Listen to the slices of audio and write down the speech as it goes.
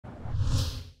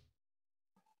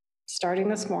Starting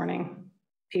this morning,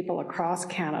 people across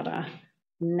Canada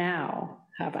now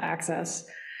have access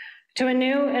to a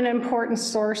new and important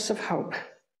source of hope,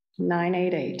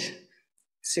 988,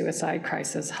 Suicide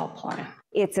Crisis Helpline.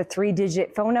 It's a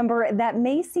 3-digit phone number that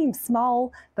may seem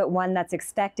small, but one that's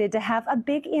expected to have a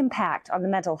big impact on the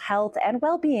mental health and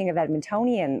well-being of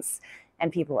Edmontonians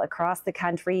and people across the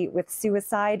country, with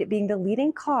suicide being the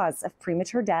leading cause of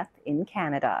premature death in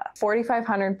Canada.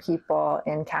 4,500 people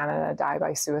in Canada die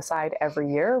by suicide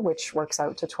every year, which works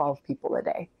out to 12 people a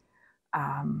day,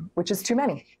 which is too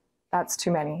many. That's too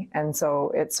many. And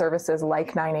so services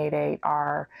like 988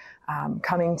 are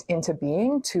coming into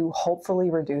being to hopefully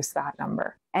reduce that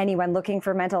number. Anyone looking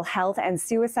for mental health and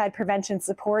suicide prevention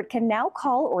support can now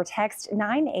call or text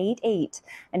 988,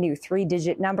 a new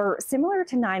 3-digit number similar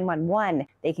to 911.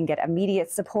 They can get immediate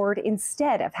support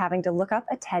instead of having to look up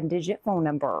a 10-digit phone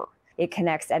number. It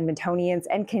connects Edmontonians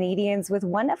and Canadians with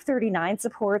one of 39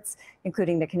 supports,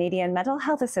 including the Canadian Mental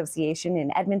Health Association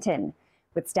in Edmonton,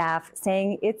 with staff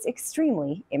saying it's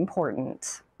extremely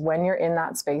important. When you're in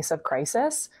that space of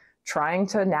crisis, trying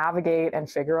to navigate and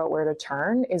figure out where to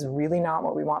turn is really not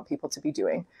what we want people to be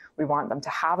doing. We want them to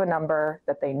have a number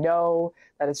that they know,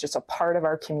 that is just a part of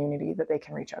our community that they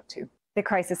can reach out to. The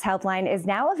Crisis Helpline is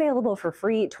now available for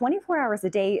free 24 hours a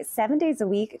day, 7 days a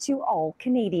week to all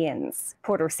Canadians.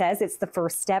 Porter says it's the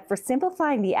first step for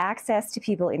simplifying the access to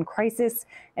people in crisis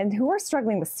and who are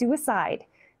struggling with suicide.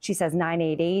 She says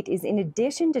 988 is in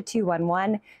addition to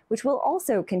 211, which will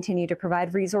also continue to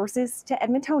provide resources to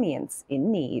Edmontonians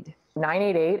in need.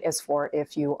 988 is for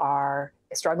if you are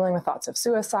struggling with thoughts of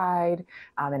suicide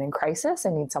and in crisis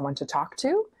and need someone to talk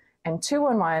to. And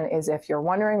 211 is if you're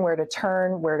wondering where to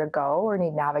turn, where to go, or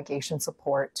need navigation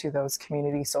support to those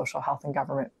community social health and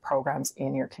government programs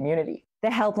in your community. The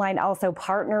helpline also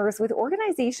partners with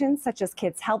organizations such as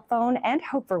Kids Help Phone and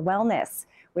Hope for Wellness,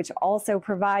 which also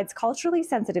provides culturally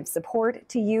sensitive support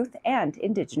to youth and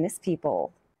Indigenous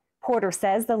people. Porter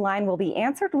says the line will be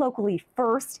answered locally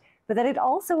first, but that it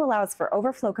also allows for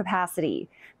overflow capacity,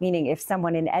 meaning if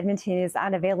someone in Edmonton is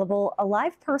unavailable, a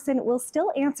live person will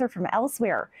still answer from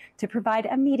elsewhere to provide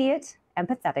immediate,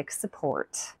 empathetic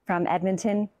support. From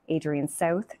Edmonton, Adrienne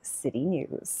South, City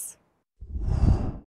News.